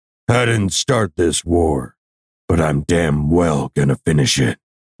I didn't start this war, but I'm damn well gonna finish it.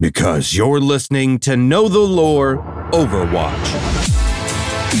 Because you're listening to Know the Lore Overwatch.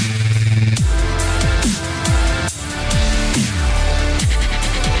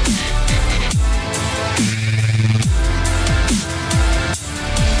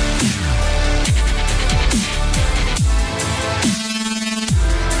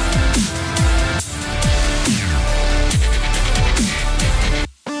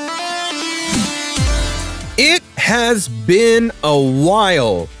 It has been a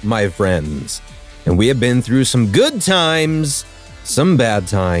while, my friends, and we have been through some good times, some bad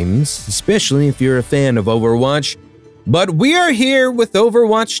times, especially if you're a fan of Overwatch, but we are here with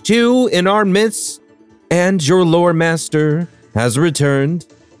Overwatch 2 in our midst, and your lore master has returned.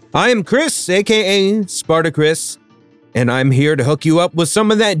 I am Chris, aka Spartacus, and I'm here to hook you up with some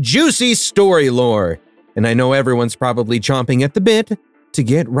of that juicy story lore, and I know everyone's probably chomping at the bit to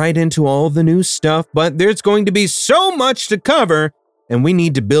get right into all the new stuff, but there's going to be so much to cover, and we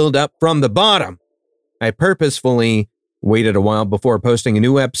need to build up from the bottom. I purposefully waited a while before posting a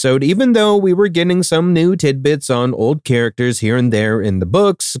new episode, even though we were getting some new tidbits on old characters here and there in the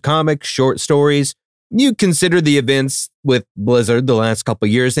books, comics, short stories. You consider the events with Blizzard the last couple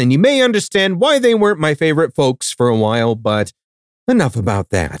years, and you may understand why they weren't my favorite folks for a while, but enough about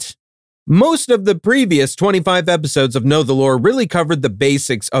that. Most of the previous 25 episodes of Know the Lore really covered the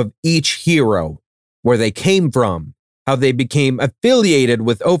basics of each hero, where they came from, how they became affiliated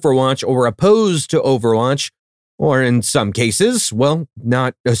with Overwatch or opposed to Overwatch, or in some cases, well,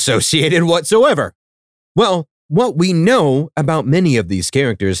 not associated whatsoever. Well, what we know about many of these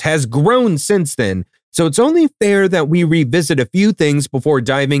characters has grown since then, so it's only fair that we revisit a few things before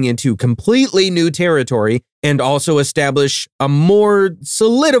diving into completely new territory and also establish a more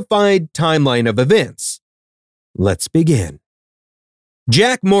solidified timeline of events. Let's begin.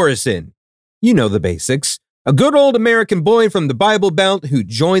 Jack Morrison. You know the basics. A good old American boy from the Bible Belt who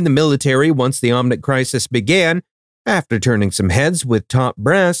joined the military once the Omnic Crisis began. After turning some heads with top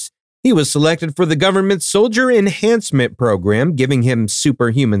brass, he was selected for the government's Soldier Enhancement Program, giving him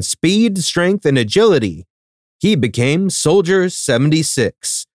superhuman speed, strength, and agility. He became Soldier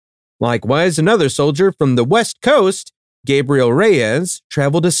 76. Likewise, another soldier from the West Coast, Gabriel Reyes,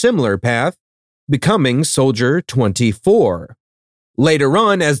 traveled a similar path, becoming Soldier 24. Later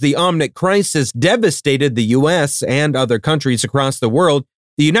on, as the Omnic Crisis devastated the US and other countries across the world,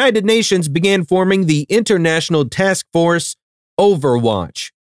 the United Nations began forming the International Task Force Overwatch,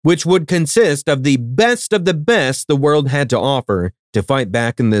 which would consist of the best the world had to offer to fight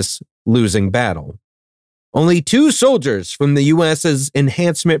back in this losing battle. Only 2 soldiers from the US's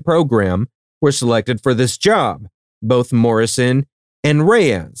enhancement program were selected for this job, both Morrison and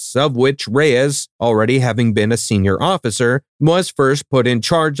Reyes, of which Reyes, already having been a senior officer, was first put in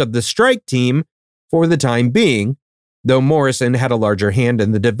charge of the strike team for the time being, though Morrison had a larger hand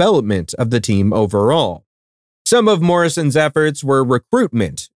in the development of the team overall. Some of Morrison's efforts were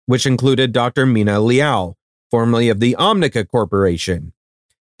recruitment, which included Dr. Mina Liao, formerly of the Omnica Corporation.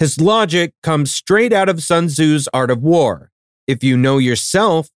 His logic comes straight out of Sun Tzu's Art of War. If you know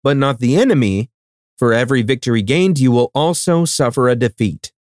yourself but not the enemy, for every victory gained you will also suffer a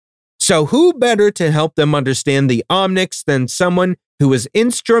defeat. So who better to help them understand the Omnics than someone who was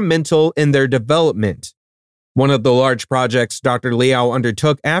instrumental in their development? One of the large projects Dr. Liao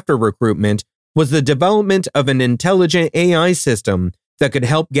undertook after recruitment was the development of an intelligent AI system that could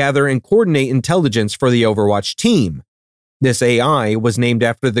help gather and coordinate intelligence for the Overwatch team. This AI was named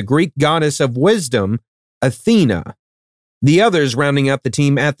after the Greek goddess of wisdom, Athena. The others rounding out the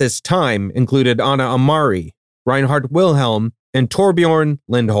team at this time included Anna Amari, Reinhard Wilhelm, and Torbjorn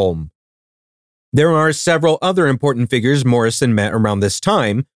Lindholm. There are several other important figures Morrison met around this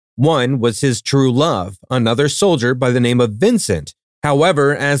time. One was his true love, another soldier by the name of Vincent.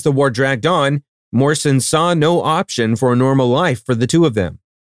 However, as the war dragged on, Morrison saw no option for a normal life for the two of them.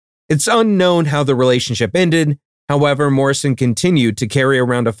 It's unknown how the relationship ended. However, Morrison continued to carry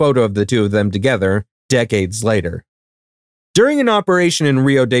around a photo of the two of them together decades later. During an operation in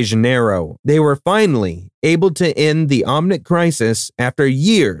Rio de Janeiro, they were finally able to end the Omnic Crisis after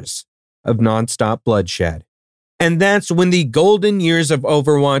years of nonstop bloodshed. And that's when the golden years of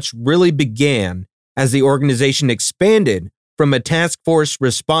Overwatch really began, as the organization expanded from a task force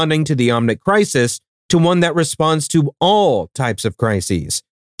responding to the Omnic Crisis to one that responds to all types of crises,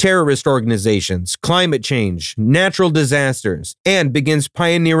 terrorist organizations, climate change, natural disasters, and begins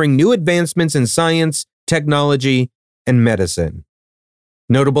pioneering new advancements in science, technology, and medicine.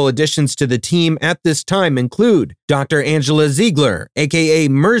 Notable additions to the team at this time include Dr. Angela Ziegler, aka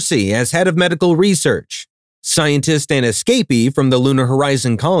Mercy, as head of medical research, scientist and escapee from the Lunar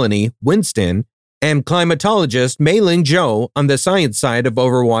Horizon colony, Winston, and climatologist Mei-Ling Zhou on the science side of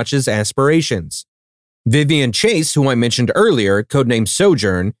Overwatch's aspirations. Vivian Chase, who I mentioned earlier, codenamed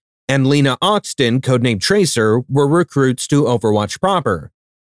Sojourn, and Lena Oxton, codenamed Tracer, were recruits to Overwatch proper.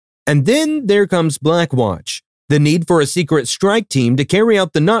 And then there comes Blackwatch, the need for a secret strike team to carry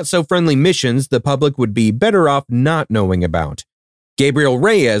out the not-so-friendly missions the public would be better off not knowing about. Gabriel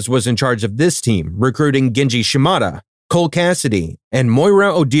Reyes was in charge of this team, recruiting Genji Shimada, Cole Cassidy, and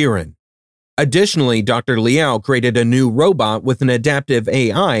Moira Odiran. Additionally, Dr. Liao created a new robot with an adaptive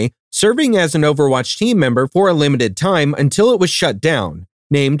AI, serving as an Overwatch team member for a limited time until it was shut down,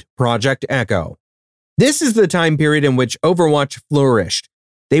 named Project Echo. This is the time period in which Overwatch flourished.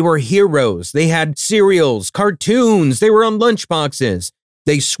 They were heroes, they had cereals, cartoons, they were on lunchboxes.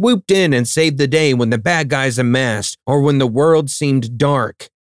 They swooped in and saved the day when the bad guys amassed or when the world seemed dark.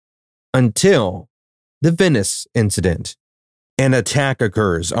 Until the Venice incident. An attack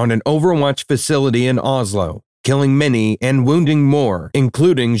occurs on an Overwatch facility in Oslo, killing many and wounding more,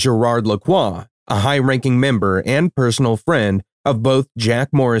 including Gerard Lacroix, a high-ranking member and personal friend of both Jack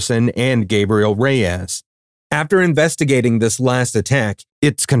Morrison and Gabriel Reyes. After investigating this last attack,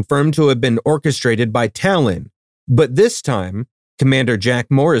 it's confirmed to have been orchestrated by Talon, but this time, Commander Jack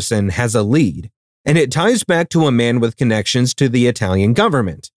Morrison has a lead, and it ties back to a man with connections to the Italian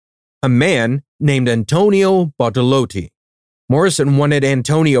government, a man named Antonio Bartolotti. Morrison wanted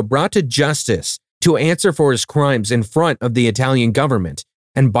Antonio brought to justice to answer for his crimes in front of the Italian government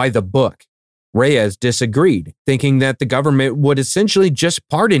and by the book. Reyes disagreed, thinking that the government would essentially just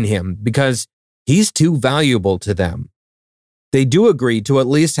pardon him because he's too valuable to them. They do agree to at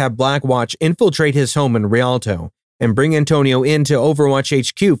least have Blackwatch infiltrate his home in Rialto and bring Antonio into Overwatch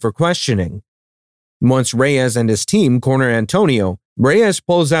HQ for questioning. Once Reyes and his team corner Antonio, Reyes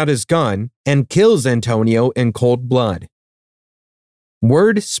pulls out his gun and kills Antonio in cold blood.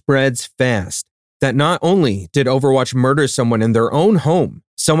 Word spreads fast that not only did Overwatch murder someone in their own home,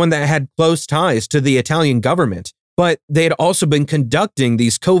 someone that had close ties to the Italian government, but they had also been conducting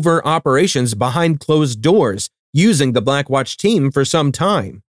these covert operations behind closed doors using the Blackwatch team for some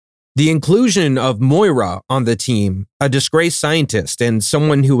time. The inclusion of Moira on the team, a disgraced scientist and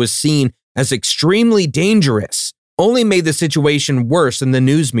someone who was seen as extremely dangerous, only made the situation worse in the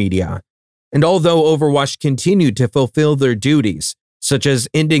news media. And although Overwatch continued to fulfill their duties, such as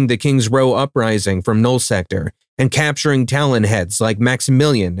ending the King's Row uprising from Null Sector and capturing Talon heads like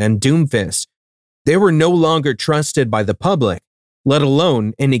Maximilian and Doomfist, they were no longer trusted by the public, let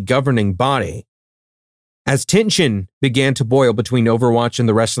alone any governing body. As tension began to boil between Overwatch and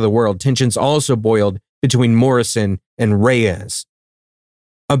the rest of the world, tensions also boiled between Morrison and Reyes.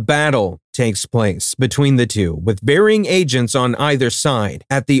 A battle takes place between the two, with varying agents on either side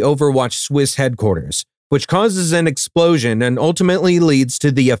at the Overwatch Swiss headquarters, which causes an explosion and ultimately leads to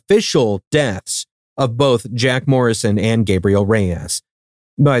the official deaths of both Jack Morrison and Gabriel Reyes.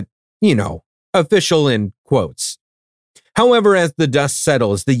 But, official in quotes. However, as the dust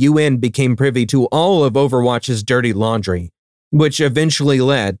settles, the UN became privy to all of Overwatch's dirty laundry, which eventually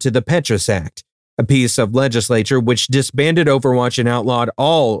led to the Petrus Act, a piece of legislature which disbanded Overwatch and outlawed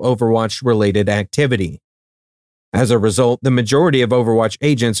all Overwatch-related activity. As a result, the majority of Overwatch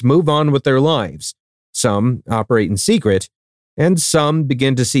agents move on with their lives. Some operate in secret, and some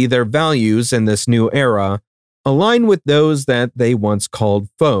begin to see their values in this new era align with those that they once called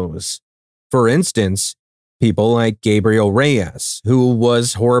foes. For instance, people like Gabriel Reyes, who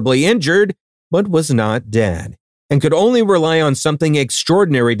was horribly injured but was not dead, and could only rely on something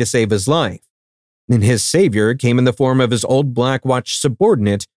extraordinary to save his life. And his savior came in the form of his old Blackwatch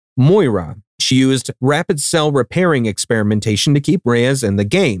subordinate, Moira. She used rapid cell repairing experimentation to keep Reyes in the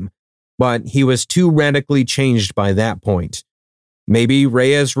game, but he was too radically changed by that point. Maybe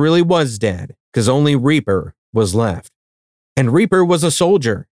Reyes really was dead, because only Reaper was left. And Reaper was a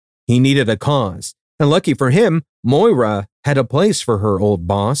soldier. He needed a cause. And lucky for him, Moira had a place for her old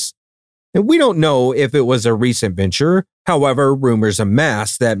boss. And we don't know if it was a recent venture. However, rumors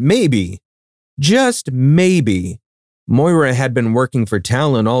amass that maybe, just maybe, Moira had been working for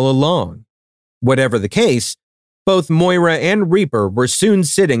Talon all along. Whatever the case, both Moira and Reaper were soon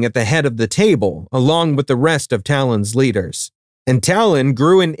sitting at the head of the table, along with the rest of Talon's leaders. And Talon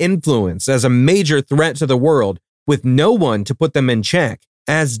grew in influence as a major threat to the world, with no one to put them in check,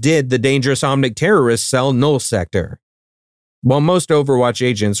 as did the dangerous Omnic terrorist cell Null Sector. While most Overwatch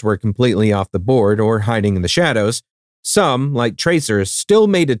agents were completely off the board or hiding in the shadows, some, like Tracer, still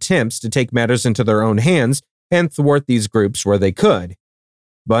made attempts to take matters into their own hands and thwart these groups where they could.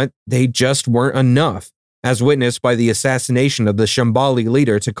 But they just weren't enough, as witnessed by the assassination of the Shambali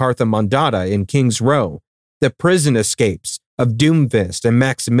leader Takartha Mandata in King's Row, the prison escapes of Doomfist and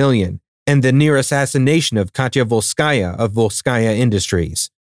Maximilian, and the near assassination of Katya Volskaya of Volskaya Industries.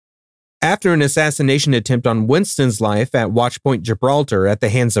 After an assassination attempt on Winston's life at Watchpoint Gibraltar at the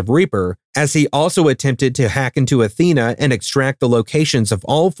hands of Reaper, as he also attempted to hack into Athena and extract the locations of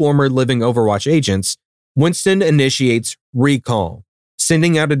all former living Overwatch agents, Winston initiates recall,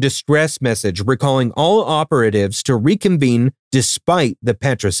 sending out a distress message recalling all operatives to reconvene despite the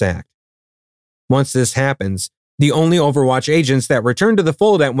Petrus Act. Once this happens, the only Overwatch agents that returned to the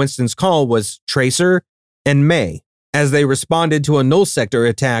fold at Winston's call was Tracer and Mei, as they responded to a Null Sector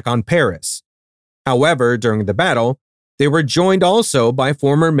attack on Paris. However, during the battle, they were joined also by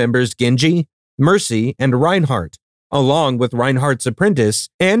former members Genji, Mercy, and Reinhardt, along with Reinhardt's apprentice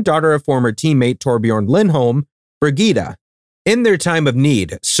and daughter of former teammate Torbjorn Lindholm, Brigitte. In their time of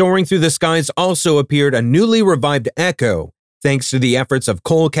need, soaring through the skies also appeared a newly revived Echo, thanks to the efforts of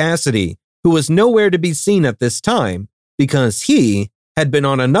Cole Cassidy, who was nowhere to be seen at this time because he had been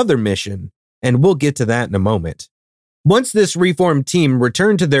on another mission, and we'll get to that in a moment. Once this reformed team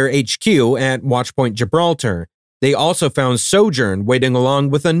returned to their HQ at Watchpoint Gibraltar, they also found Sojourn waiting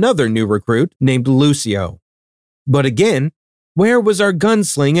along with another new recruit named Lucio. But again, where was our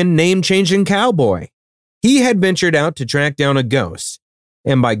gunsling and name-changing cowboy? He had ventured out to track down a ghost.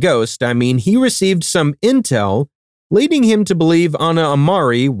 And by ghost, I mean he received some intel leading him to believe Ana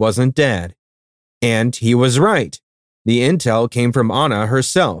Amari wasn't dead. And he was right. The intel came from Ana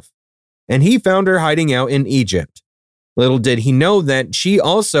herself, and he found her hiding out in Egypt. Little did he know that she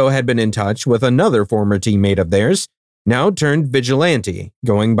also had been in touch with another former teammate of theirs, now turned vigilante,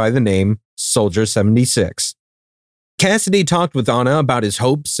 going by the name Soldier 76. Cassidy talked with Ana about his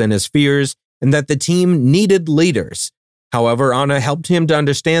hopes and his fears, and that the team needed leaders. However, Ana helped him to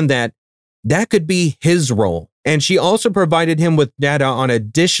understand that could be his role, and she also provided him with data on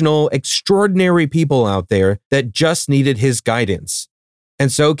additional extraordinary people out there that just needed his guidance.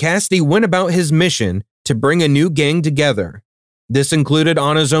 And so Cassidy went about his mission to bring a new gang together. This included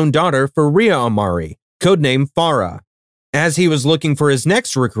Ana's own daughter, Faria Amari, codenamed Farah. As he was looking for his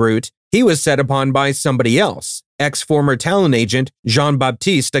next recruit, he was set upon by somebody else, ex-former Talon agent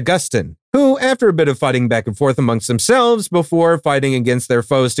Jean-Baptiste Augustin, who, after a bit of fighting back and forth amongst themselves before fighting against their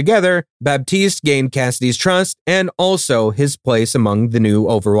foes together, Baptiste gained Cassidy's trust and also his place among the new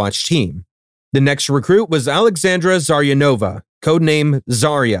Overwatch team. The next recruit was Alexandra Zaryanova, codename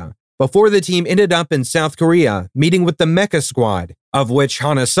Zarya, before the team ended up in South Korea meeting with the Mecha Squad, of which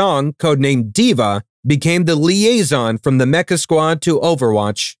Hana Song, codenamed Diva, became the liaison from the Mecha Squad to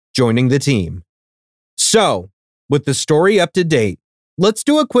Overwatch, joining the team. So, with the story up to date, let's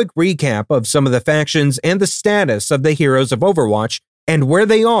do a quick recap of some of the factions and the status of the heroes of Overwatch and where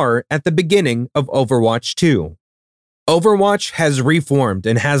they are at the beginning of Overwatch 2. Overwatch has reformed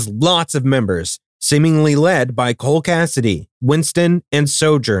and has lots of members, seemingly led by Cole Cassidy, Winston, and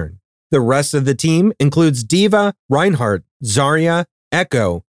Sojourn. The rest of the team includes Diva, Reinhardt, Zarya,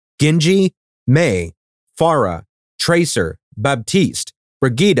 Echo, Genji, Mei, Farah, Tracer, Baptiste,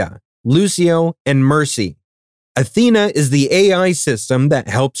 Brigitte, Lucio, and Mercy. Athena is the AI system that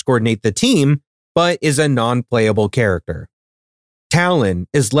helps coordinate the team, but is a non-playable character. Talon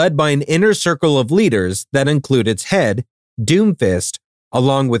is led by an inner circle of leaders that include its head, Doomfist,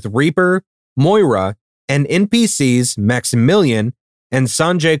 along with Reaper, Moira, and NPCs Maximilian and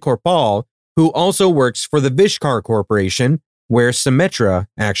Sanjay Korpal, who also works for the Vishkar Corporation, where Symmetra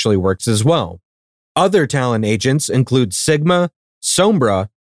actually works as well. Other Talon agents include Sigma, Sombra,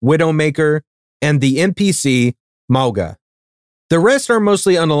 Widowmaker, and the NPC Mauga. The rest are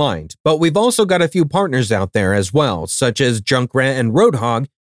mostly unaligned, but we've also got a few partners out there as well, such as Junkrat and Roadhog,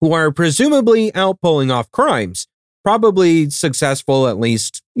 who are presumably out pulling off crimes, probably successful at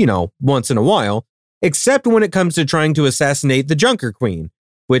least, once in a while, except when it comes to trying to assassinate the Junker Queen,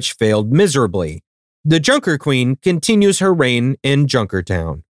 which failed miserably. The Junker Queen continues her reign in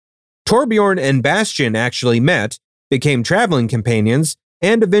Junkertown. Torbjorn and Bastion actually met, became traveling companions,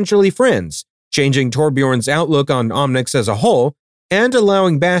 and eventually friends, changing Torbjorn's outlook on Omnyx as a whole and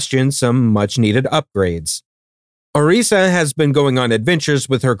allowing Bastion some much-needed upgrades. Orisa has been going on adventures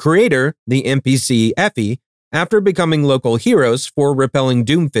with her creator, the NPC Effie, after becoming local heroes for repelling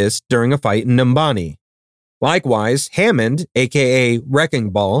Doomfist during a fight in Numbani. Likewise, Hammond, aka Wrecking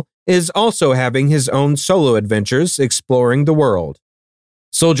Ball, is also having his own solo adventures exploring the world.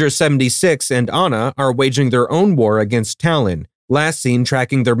 Soldier 76 and Ana are waging their own war against Talon, last seen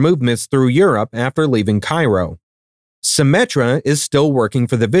tracking their movements through Europe after leaving Cairo. Symmetra is still working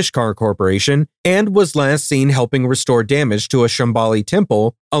for the Vishkar Corporation and was last seen helping restore damage to a Shambhali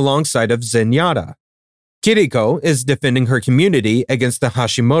temple alongside of Zenyatta. Kiriko is defending her community against the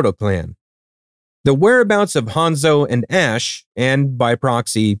Hashimoto clan. The whereabouts of Hanzo and Ash, and by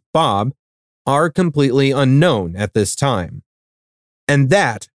proxy, Bob, are completely unknown at this time. And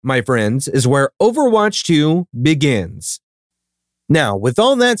that, my friends, is where Overwatch 2 begins. Now, with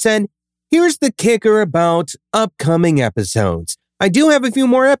all that said, here's the kicker about upcoming episodes. I do have a few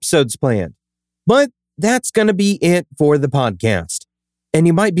more episodes planned, but that's going to be it for the podcast. And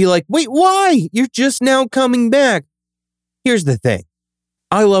you might be like, wait, why? You're just now coming back. Here's the thing.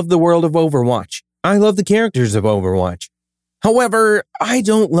 I love the world of Overwatch. I love the characters of Overwatch. However, I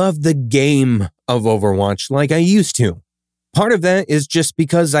don't love the game of Overwatch like I used to. Part of that is just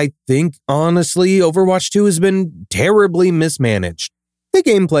because I think, honestly, Overwatch 2 has been terribly mismanaged. The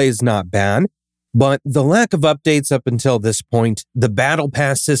gameplay is not bad, but the lack of updates up until this point, the battle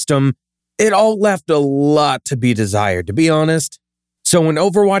pass system, it all left a lot to be desired, to be honest. So when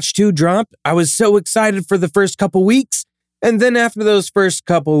Overwatch 2 dropped, I was so excited for the first couple weeks, and then after those first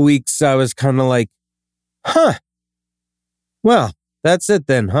couple weeks, I was kind of like, well, that's it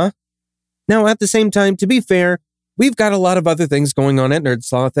then, huh? Now, at the same time, to be fair, we've got a lot of other things going on at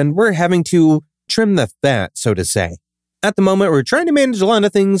NerdSloth, and we're having to trim the fat, so to say. At the moment, we're trying to manage a lot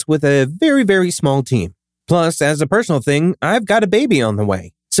of things with a very, very small team. Plus, as a personal thing, I've got a baby on the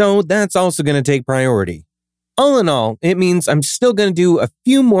way, so that's also going to take priority. All in all, it means I'm still going to do a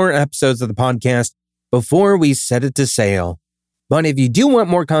few more episodes of the podcast before we set it to sail. But if you do want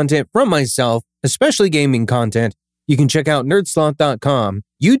more content from myself, especially gaming content, you can check out nerdsloth.com,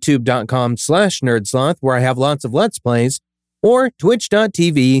 youtube.com/nerdsloth, where I have lots of Let's Plays, or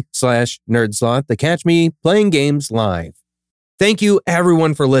twitch.tv/nerdsloth to catch me playing games live. Thank you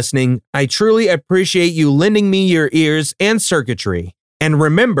everyone for listening. I truly appreciate you lending me your ears and circuitry. And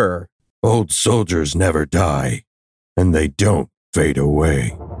remember, old soldiers never die, and they don't fade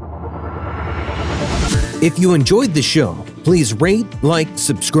away. If you enjoyed the show, please rate, like,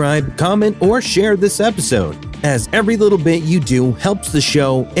 subscribe, comment, or share this episode, as every little bit you do helps the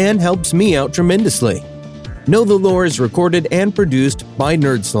show and helps me out tremendously. Know the Lore is recorded and produced by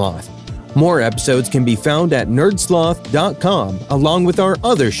NerdSloth. More episodes can be found at nerdsloth.com along with our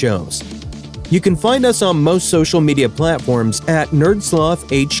other shows. You can find us on most social media platforms at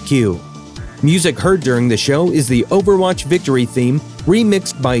NerdslothHQ. Music heard during the show is the Overwatch Victory theme,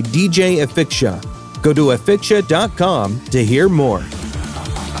 remixed by DJ Affixia. Go to affixia.com to hear more.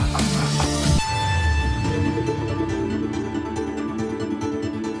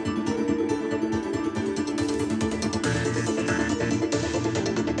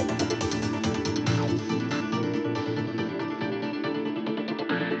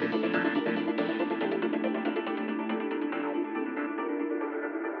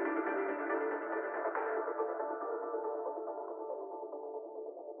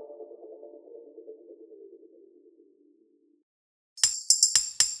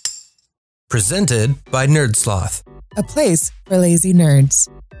 Presented by NerdSloth, a place for lazy nerds.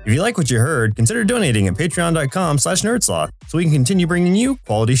 If you like what you heard, consider donating at patreon.com/nerdsloth so we can continue bringing you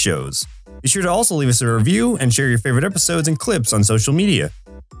quality shows. Be sure to also leave us a review and share your favorite episodes and clips on social media.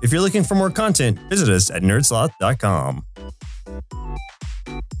 If you're looking for more content, visit us at nerdsloth.com.